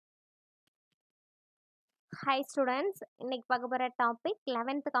Hi students, இன்னைக்கு பார்க்க போகிற topic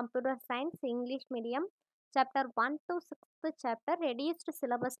 11th computer science English medium chapter 1 to 6th chapter reduced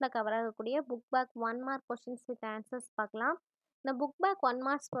சிலபஸில் cover ஆகக்கூடிய book back 1 mark questions with answers பார்க்கலாம். இந்த புக் பேக் 1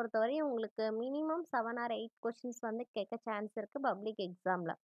 மார்க்ஸ் பொறுத்தவரை உங்களுக்கு மினிமம் 7 or 8 கொஷின்ஸ் வந்து கேட்க சான்ஸ் இருக்குது பப்ளிக்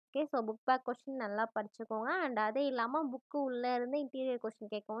எக்ஸாமில். Okay, so book back question நல்லா படிச்சுக்கோங்க. அண்ட் அதே இல்லாமல் புக்கு உள்ளே இருந்து இன்டீரியர்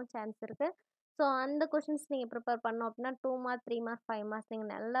கொஷின் கேட்கவும் சான்ஸ் இருக்குது. ஸோ அந்த கொஷின்ஸ் நீங்கள் ப்ரிப்பேர் பண்ணோம் அப்படின்னா 2 மார்க் 3 மார்க் 5 மார்க்ஸ் நீங்கள்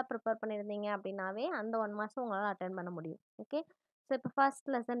நல்லா ப்ரிப்பேர் பண்ணியிருந்தீங்க அப்படின்னாவே அந்த 1 மார்க்ஸ் உங்களால் அட்டன் பண்ண முடியும். ஓகே, ஸோ இப்போ ஃபர்ஸ்ட்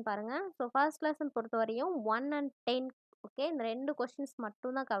லெசன் பாருங்கள். ஸோ ஃபர்ஸ்ட் லெசன் பொறுத்த வரையும் 1 and 10 ஓகே, இந்த 2 கொஷின்ஸ்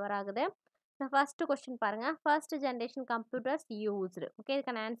மட்டும் தான் கவர் ஆகுது. இந்த ஃபர்ஸ்ட் கொஸ்டின் பாருங்கள். First generation computers used. Okay,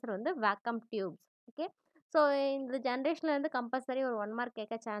 இதுக்கான ஆன்சர் வந்து வேக்கம் டியூப்ஸ். ஓகே, ஸோ இந்த ஜென்ரேஷனில் இருந்து கம்பல்சரி ஒரு 1 மார்க்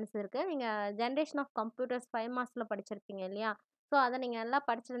கேட்க சான்ஸ் இருக்குது. நீங்கள் ஜென்ரேஷன் ஆஃப் கம்ப்யூட்டர்ஸ் 5 மார்க்ஸில் படிச்சிருப்பீங்க இல்லையா? ஸோ அதை நீங்கள் நல்லா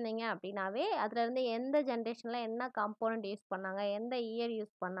படிச்சிருந்தீங்க அப்படின்னாவே அதுலேருந்து எந்த ஜென்ரேஷனில் என்ன காம்போனண்ட் யூஸ் பண்ணாங்க, எந்த இயர்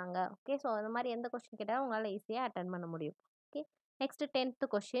யூஸ் பண்ணாங்க, ஓகே, ஸோ அந்த மாதிரி எந்த கொஸ்டின் கேட்டாலும் உங்களால் ஈஸியாக அட்டன் பண்ண முடியும். Okay, next 10th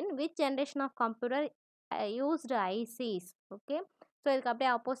question, which generation of computer used ISIS. Okay, so இதுக்கு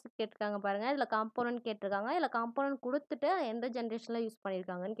அப்படியே ஆப்போசிட் கேட்டிருக்காங்க பாருங்கள். இதில் காம்போனன்ட் கேட்டிருக்காங்க, இதில் காம்போனன்ட் கொடுத்துட்டு எந்த ஜென்ரேஷனில் யூஸ்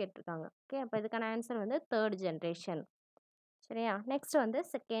பண்ணியிருக்காங்கன்னு கேட்டிருக்காங்க. ஓகே, அப்போ இதுக்கான ஆன்சர் வந்து 3rd ஜென்ரேஷன். சரியா? நெக்ஸ்ட் வந்து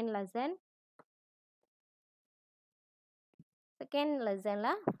செகண்ட் லெசன். செகண்ட்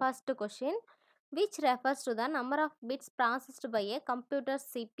லெசனில் first question, which refers to the number of bits processed by a computer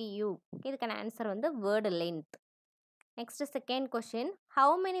CPU. இதுக்கான ஆன்சர் வந்து word length. Next second question, how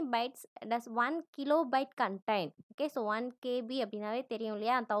many bytes does 1 kilobyte contain? Okay, so 1 KB அப்படின்னாவே தெரியும்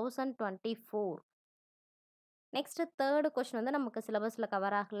இல்லையா, 1024. Next third question வந்து நமக்கு சிலபஸில்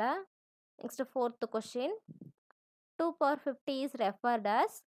cover ஆகல. Next fourth question, 2 power 50 is referred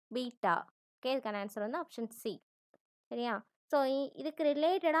as beta. Okay, இதுக்கான ஆன்சர் வந்து ஆப்ஷன் சி. சரியா? ஸோ இதுக்கு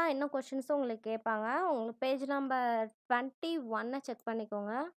ரிலேட்டடாக என்ன கொஷின்ஸும் உங்களுக்கு கேட்பாங்க. உங்களுக்கு பேஜ் நம்பர் 21 செக்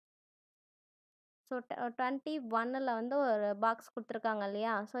பண்ணிக்கோங்க. ஸோ 21 வந்து ஒரு பாக்ஸ் கொடுத்துருக்காங்க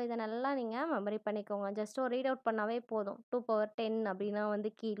இல்லையா? ஸோ இதை நல்லா நீங்கள் மெமரி பண்ணிக்கோங்க. ஜஸ்ட் ஒரு ரீட் அவுட் பண்ணாவே போதும். 2 power 10 அப்படின்னா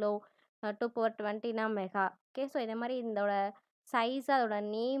வந்து kilo, 2 power 20னா mega. Okay, so இதே மாதிரி இதோட சைஸ், அதோட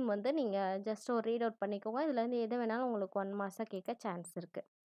நேம் வந்து நீங்கள் ஜஸ்ட் ஒரு ரீட் அவுட் பண்ணிக்கோங்க. இதுலேருந்து எது வேணாலும் உங்களுக்கு 1 மார்க்ஸாக கேட்க சான்ஸ் இருக்குது.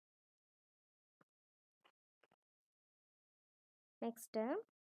 Next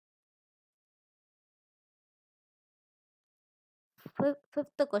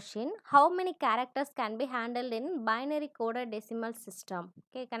fifth question, how many characters can be handled in binary coded decimal system?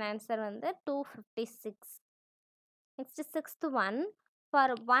 Okay, can answer வந்து 256. Next sixth one, for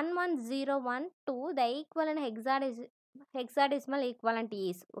 11012 the equivalent hexadecimal equivalent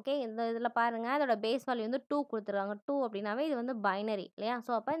is. Okay, இந்த இதில் பாருங்கள், அதோட பேஸ் வேல்யூ வந்து 2 கொடுத்துருக்காங்க. 2 அப்படின்னாவே இது வந்து பைனரி இல்லையா?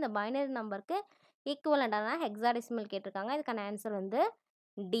 ஸோ அப்போ இந்த பைனரி நம்பருக்கு ஈக்குவலண்டான ஹெக்ஸாடெசிமல் கேட்டிருக்காங்க. இதுக்கான ஆன்சர் வந்து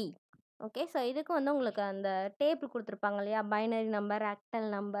டி. ஓகே, ஸோ இதுக்கு வந்து உங்களுக்கு அந்த டேபிள் கொடுத்துருப்பாங்க இல்லையா, binary number, octal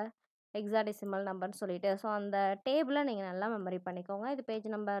number, hexadecimal நம்பர்னு சொல்லிட்டு. ஸோ அந்த டேபிளை நீங்கள் நல்லா மெமரி பண்ணிக்கோங்க. இது பேஜ்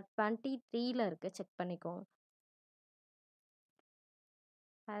நம்பர் 23 இருக்குது, செக் பண்ணிக்கோங்க.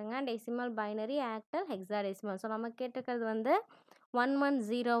 பாருங்க, decimal, binary, octal, hexadecimal. So நம்ம கேட்டிருக்கிறது வந்து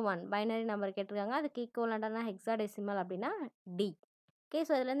 1101 பைனரி நம்பர் கேட்டிருக்காங்க. அதுக்கு ஈக்குவலண்டான ஹெக்ஸாடெசிமல் அப்படின்னா டி. ஓகே,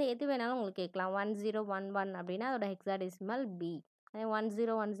 ஸோ இதுலேருந்து எது வேணாலும் உங்களுக்கு கேட்கலாம். 1011 அப்படின்னா அதோட ஹெக்ஸாடெசிமல் பி.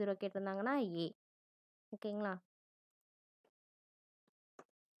 1010 கேட்டிருந்தாங்கன்னா ஏ. ஓகேங்களா?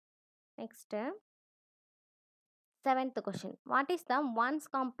 Next 7th question, what is the ones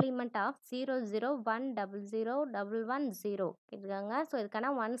complement of 001001110 கேட்டிருக்காங்க. ஸோ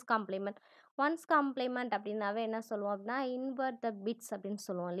இதுக்கான ஒன்ஸ் காம்ப்ளிமெண்ட். ஒன்ஸ் காம்ப்ளிமெண்ட் அப்படின்னாவே என்ன சொல்லுவோம் அப்படின்னா இன்வெர்ட் த பிட்ஸ் அப்படின்னு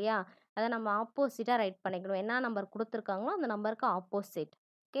சொல்லுவோம் இல்லையா? அதை நம்ம ஆப்போசிட்டாக ரைட் பண்ணிக்கணும். என்ன நம்பர் கொடுத்துருக்காங்களோ அந்த நம்பருக்கு ஆப்போசிட்.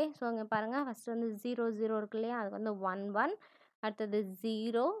 ஓகே, ஸோ இங்கே பாருங்கள், ஃபஸ்ட்டு வந்து 00 இருக்கு இல்லையா, அது வந்து 11, அடுத்தது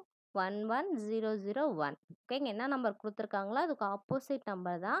 0 11001. ஓகே, இங்கே என்ன நம்பர் கொடுத்துருக்காங்களோ அதுக்கு ஆப்போசிட்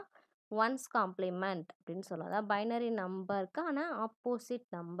நம்பர் தான் ஒன்ஸ் காம்ப்ளிமெண்ட் அப்படின்னு சொல்லுவோம். அதாவது பைனரி நம்பருக்கு ஆனால் ஆப்போசிட்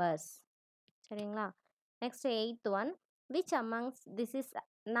நம்பர்ஸ். சரிங்களா? Next 8th one, which amongst this is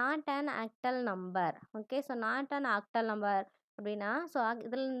not an octal number. Okay, so not an octal number அப்படின்னா ஸோ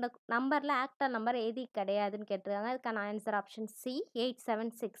இதில் இந்த நம்பரில் ஆக்டல் நம்பர் எது கிடையாதுன்னு கேட்டிருக்காங்க. இதுக்கான ஆன்சர் ஆப்ஷன் சி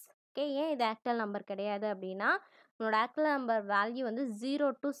 876. ஓகே, ஏன் இது ஆக்டல் நம்பர் கிடையாது அப்படின்னா உங்களோட ஆக்டல் நம்பர் வேல்யூ வந்து 0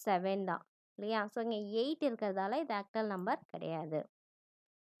 to 7 தான் இல்லையா? ஸோ இங்கே 8 இருக்கிறதால இது ஆக்டல் நம்பர் கிடையாது.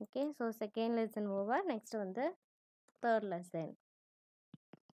 Okay, so second lesson over. Next வந்து தேர்ட் லெசன்.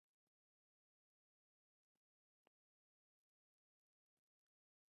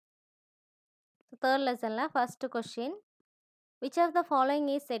 தேர்ட் லெசனில் first question, which of the following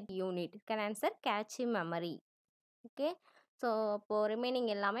is set unit? Can answer catchy memory. Okay, so இப்போது ரிமைனிங்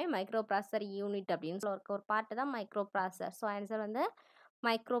எல்லாமே மைக்ரோ ப்ராசஸர் யூனிட் அப்படின்னு சொல்ல ஒரு பார்ட்டு தான் micro processor. So answer வந்து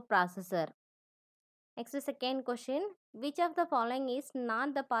micro processor. Next second question, Which of the following is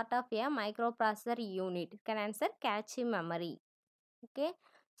not the part of a microprocessor unit? You can answer cache memory. Okay.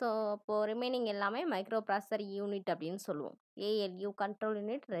 So இப்போது remaining எல்லாமே micro processor unit அப்படின்னு சொல்லுவோம். ALU control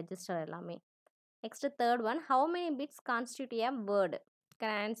unit register எல்லாமே. Next third one, how many bits constitute a word?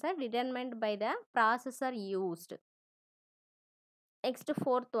 Can answer determined by the processor used. Next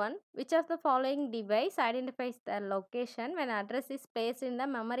fourth one, which of the following device identifies the location when address is placed in the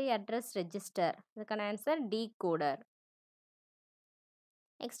memory address register? You can answer decoder.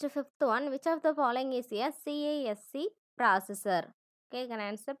 Next fifth one, which of the following is a CASC processor? Okay, you can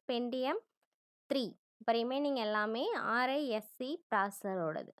answer Pentium 3. இப்போ remaining எல்லாமே RISC processor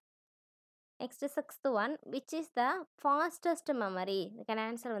ஓடது. Next sixth one, which is the fastest memory? You can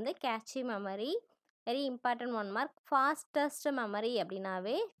answer வந்து cache memory. Very important 1 mark. Fastest memory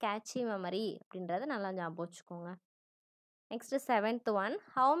அப்படின்னாவே catchy memory அப்படின்றத நல்லா ஞாபகம் வச்சுக்கோங்க. Next seventh one,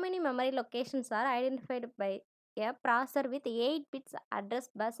 how many memory locations R identified by எ ப்ராசர் with 8 bits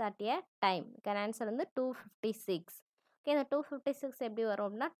address bus at a time? Can answer வந்து 256. Okay, இந்த 256 எப்படி வரும்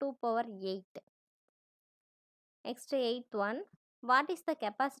அப்படின்னா 2^8. Next eighth one, what is the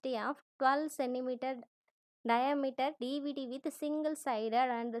capacity of 12 cm diameter DVD with single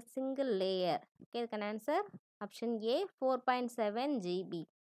sided and single layer? Okay, you can answer option A 4.7 GB.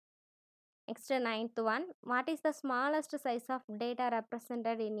 Next ninth one, what is the smallest size of data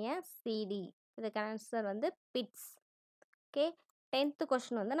represented in a CD? The answer வந்து bits. Okay, 10th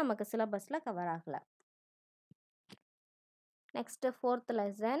question வந்து நமக்கு syllabusல cover ஆகல. Next fourth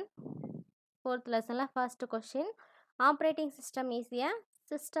lesson first question, operating system is a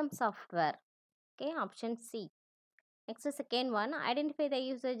system software. Okay, option C. Next second one, identify the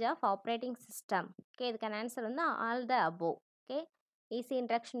usage of operating system. Okay, you can answer on the all the above. Okay, easy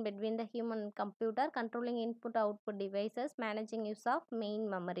interaction between the human and computer, controlling input output devices, managing use of main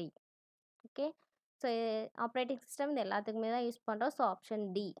memory. Okay, so operating system இது எல்லாத்துக்குமே தான் use பண்ணுறோம். So option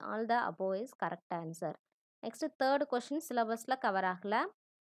D all the above is correct answer. Next third question syllabusல cover ஆகல.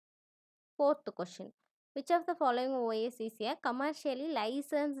 Fourth question, which of the following OS is a commercially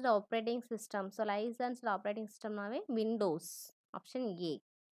licensed operating system? So licensed operating system நாவே Windows. Option A.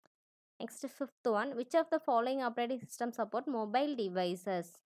 Next fifth one, which of the following operating system support mobile devices?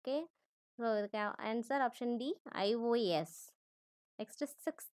 Okay, so the answer option D iOS. Next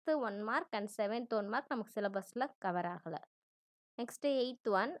sixth 1 mark and seventh 1 mark நமக்கு syllabusல cover ஆகல. Next eighth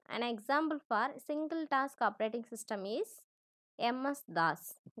one, an example for single task operating system is MS-DOS.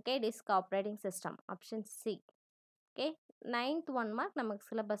 Okay, disk operating system. Option C. Okay, 9th 1 mark நமக்கு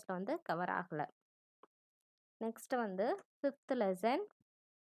syllabusல வந்து cover ஆகல. Next வந்து fifth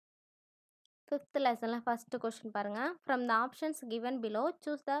lessonல first question பாருங்க. From the options given below,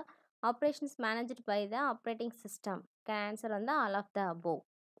 choose the operations managed by the operating system. Can answer வந்து all of the above.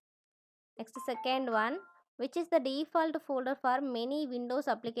 Next second one, which is the default folder for many Windows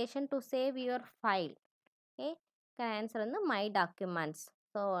application to save your file? Okay, can answer வந்து my documents.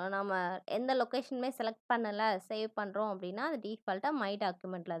 So நம்ம எந்த லொக்கேஷனுமே select பண்ணலை, save பண்ணுறோம் அப்படின்னா அது டிஃபால்ட்டாக my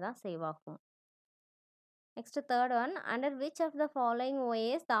டாக்குமெண்ட்டில் தான் சேவ் ஆகும். Next third one, under which of the following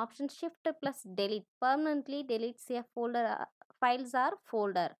OS the option shift plus delete permanently deletes a folder files are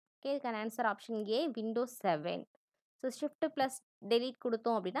folder? Okay, can answer option A Windows 7. So shift plus delete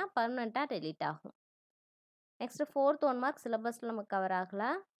கொடுத்தோம் அப்படின்னா பர்மனெண்ட்டாக delete ஆகும். Next fourth 1 mark சிலபஸில் நமக்கு cover ஆகல.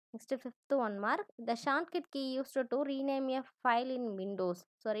 Next fifth 1 mark, the shortcut key used to rename a file in Windows.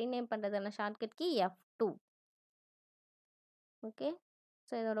 So rename பண்றதுனா shortcut key F2. Okay,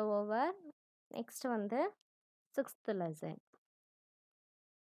 so இதோட over. Next வந்து sixth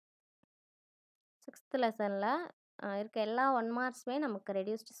lessonல இருக்க எல்லா 1 மார்க்ஸுமே நமக்கு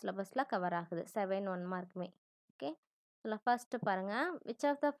ரெடியூஸ்டு சிலபஸில் கவர் ஆகுது. 7 1 மார்க்குமே. ஓகே, இதில் ஃபர்ஸ்ட் பாருங்க, which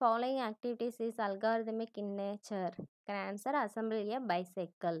of the following activities is algorithmic in nature? Can answer assemble a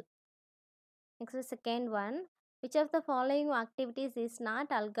bicycle. Next second one, which of the following activities is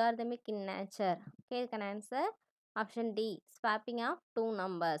not algorithmic in nature? Okay, you can answer option D swapping of two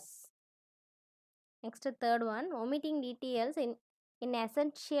numbers. Next third one, omitting details in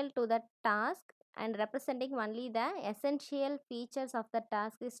essential to the task and representing only the essential features of the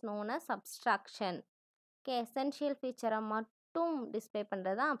task is known as abstraction. Okay, essential feature மட்டும் display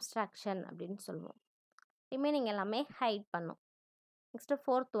பண்ணுறது தான் abstraction அப்படின்னு சொல்லுவோம். Remaining எல்லாமே height பண்ணும். Next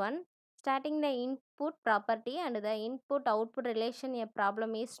fourth one, starting the input property and the input output relation a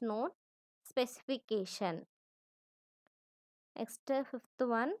problem is known specification. Next fifth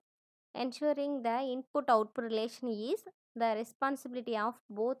one, ensuring the input output relation is the responsibility of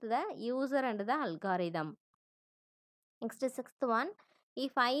both the user and the algorithm. Next sixth one,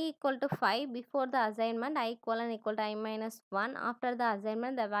 if I equal to 5 before the assignment, I colon equal to I minus 1, after the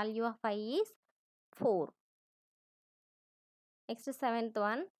assignment the value of I is 4. Next, seventh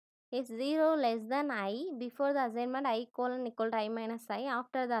one. If 0 less than I, before the assignment I colon equal to I minus I,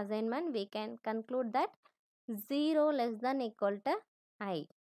 after the assignment we can conclude that 0 less than equal to I.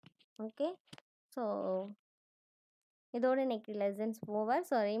 Okay. So இதோட இன்னைக்கு lessons over.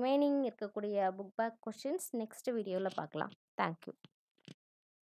 So remaining இருக்கக்கூடிய book back questions next வீடியோவில் பார்க்கலாம். Thank you.